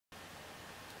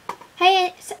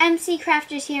Hey, it's MC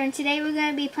Crafters here, and today we're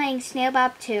going to be playing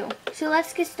Snail 2. So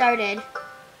let's get started.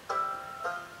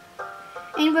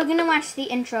 And we're going to watch the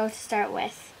intro to start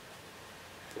with.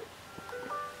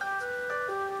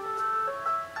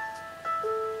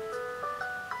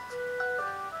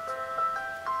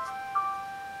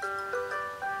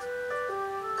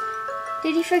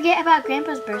 Did you forget about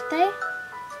Grandpa's birthday?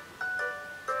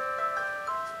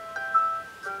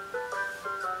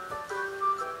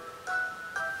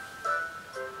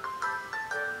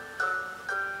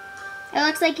 It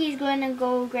looks like he's going to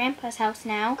go to Grandpa's house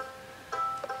now.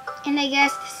 And I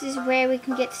guess this is where we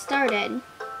can get started.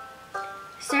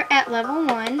 Start at level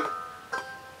 1.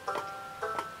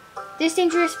 This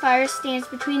dangerous forest stands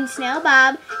between Snail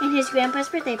Bob and his grandpa's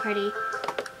birthday party.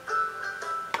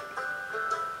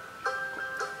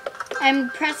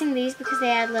 I'm pressing these because they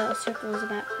add little circles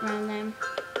around them.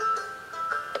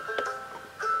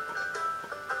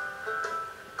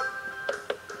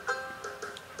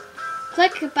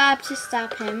 Click Bob to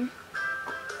stop him.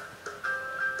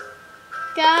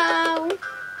 Go!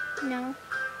 No.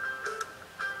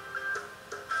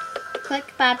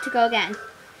 Click Bob to go again.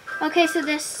 Okay, so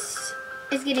this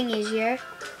is getting easier.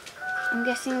 I'm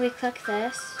guessing we click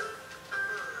this.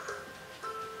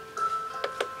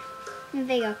 And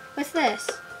there you go. What's this?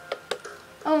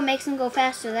 Oh, it makes him go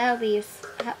faster. That'll be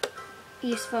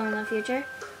useful in the future.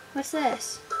 What's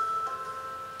this?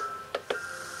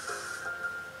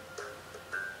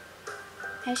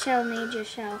 I shall need your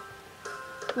shell.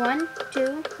 1,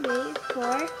 2, 3,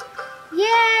 4.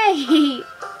 Yay!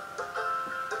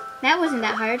 That wasn't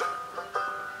that hard.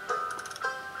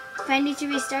 If I need to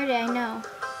restart it, I know.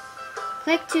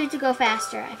 Click 2 to go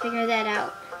faster. I figured that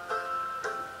out.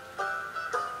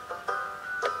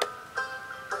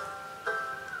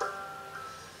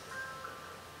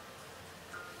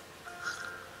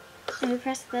 And we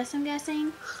press this, I'm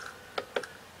guessing.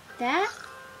 That?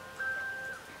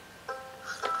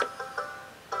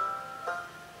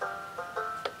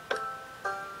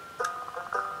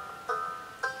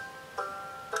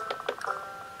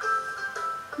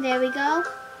 There we go.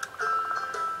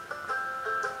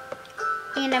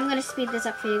 And I'm going to speed this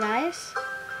up for you guys.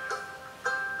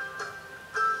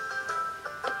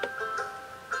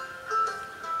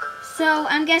 So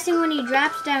I'm guessing when he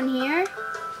drops down here,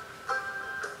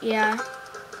 yeah,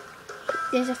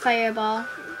 there's a fireball.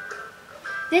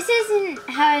 This isn't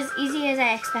as easy as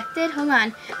I expected. Hold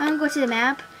on. I'm going to go to the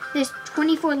map. There's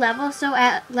 24 levels, so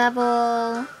at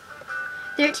level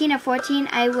 13 or 14,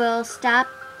 I will stop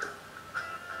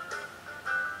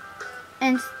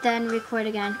and then record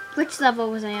again. Which level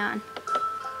was I on?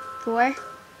 4?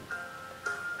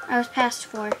 I was past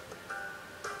 4.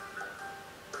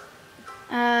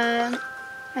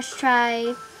 Let's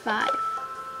try 5.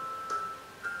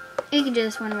 You can do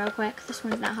this one real quick. This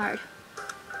one's not hard.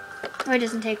 Or it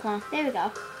doesn't take long. There we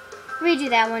go. Redo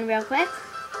that one real quick.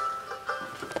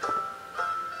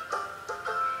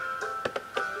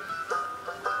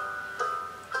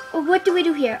 Oh, what do we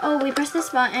do here? Oh, we press this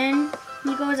button.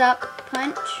 He goes up.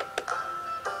 Punch.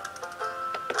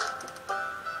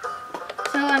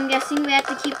 So I'm guessing we have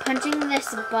to keep punching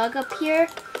this bug up here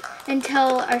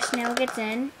until our snail gets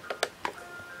in.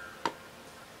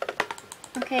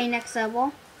 Okay, next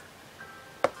level.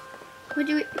 What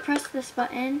do we press this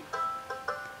button?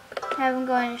 Have him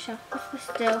go in a shell. What's this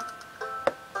do?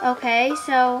 Okay,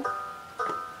 so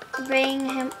bring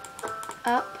him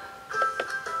up.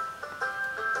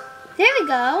 There we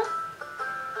go.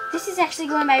 This is actually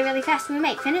going by really fast. We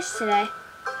might finish today.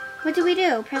 What do we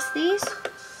do? Press these?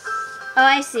 Oh,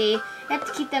 I see. You have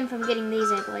to keep them from getting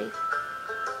these, I believe.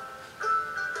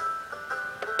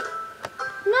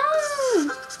 No!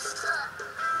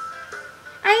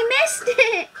 I missed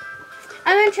it!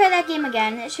 I'm going to try that game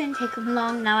again. It shouldn't take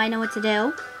long now. I know what to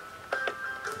do.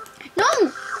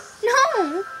 No!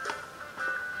 No!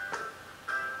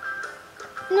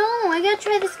 No, I got to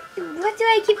try this. What do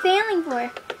I keep failing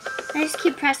for? I just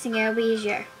keep pressing it, it'll be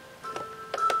easier.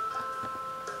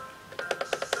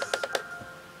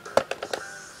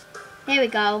 There we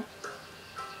go.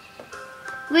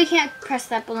 We can't press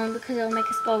that balloon because it'll make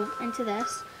us go into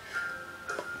this.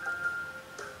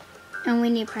 And we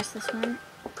need to press this one.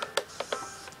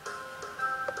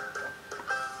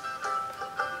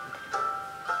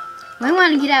 We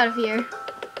want to get out of here.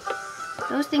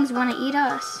 Those things want to eat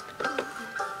us.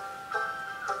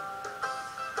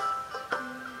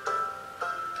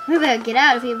 We better get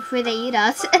out of here before they eat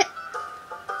us.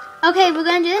 Okay, we're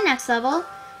going to do the next level.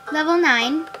 Level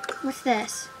 9. What's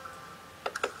this?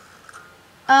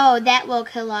 Oh, that will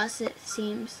kill us, it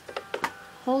seems.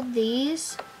 Hold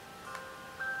these.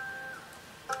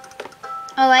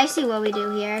 Oh, I see what we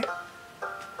do here.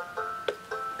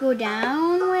 go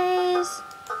down ways.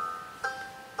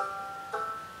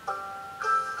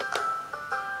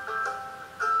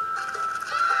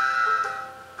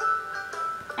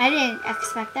 I didn't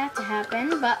expect that to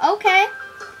happen, but okay.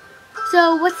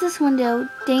 So what's this one do?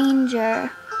 Danger.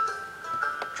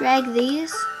 Drag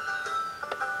these.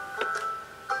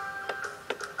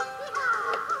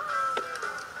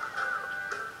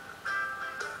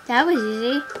 That was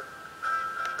easy.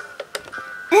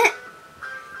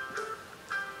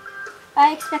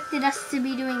 I expected us to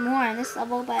be doing more on this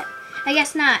level, but I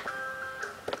guess not.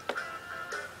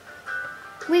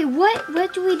 Wait,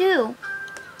 what do we do?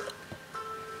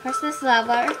 Press this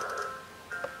lever.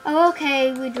 Oh,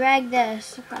 okay, we drag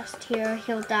this across here.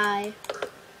 He'll die.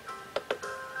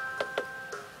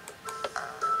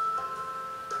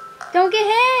 Don't get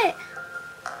hit!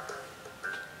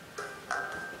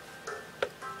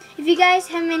 If you guys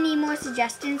have any more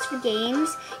suggestions for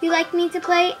games you'd like me to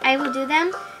play, I will do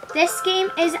them. This game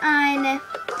is on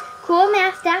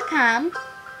coolmath.com.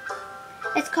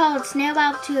 It's called Snail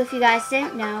 2 if you guys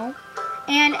didn't know.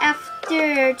 And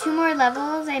after 2 more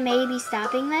levels, I may be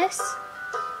stopping this.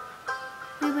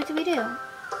 Wait, what do we do?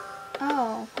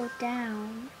 Oh, go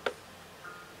down.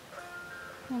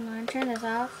 Hold on, turn this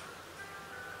off.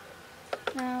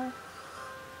 No.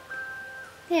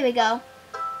 There we go.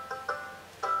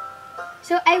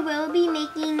 So I will be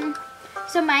making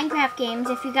some Minecraft games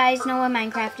if you guys know what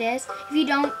Minecraft is. If you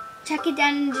don't, check it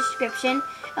down in the description.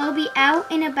 It'll be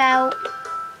out in about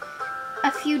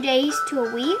a few days to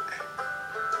a week.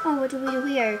 Oh, what do we do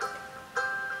here?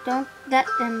 Don't let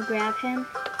them grab him.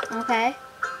 Okay.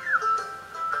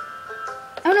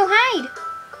 Oh no, hide!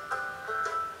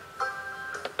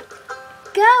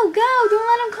 Go, go! Don't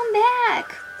let him come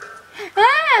back!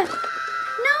 Ah!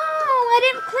 No! I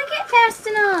didn't click it fast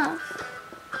enough!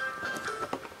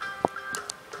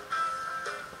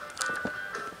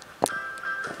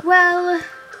 Well,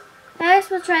 I guess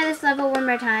we'll try this level one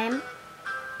more time.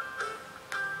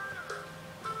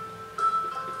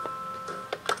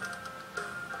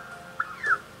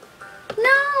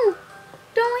 No!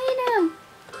 Don't eat him!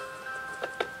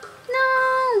 No!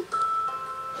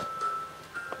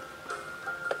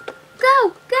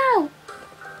 Go! Go!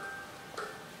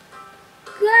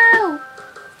 Go!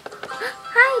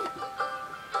 Hide!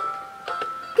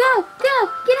 Go! Go!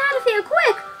 Get out of here!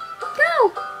 Quick!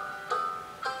 Go!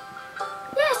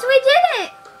 Yes, we did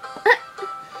it!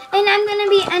 And I'm going to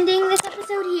be ending this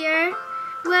episode here.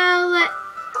 Well,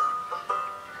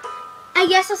 I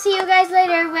guess I'll see you guys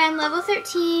later when level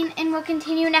 13, and we'll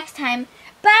continue next time.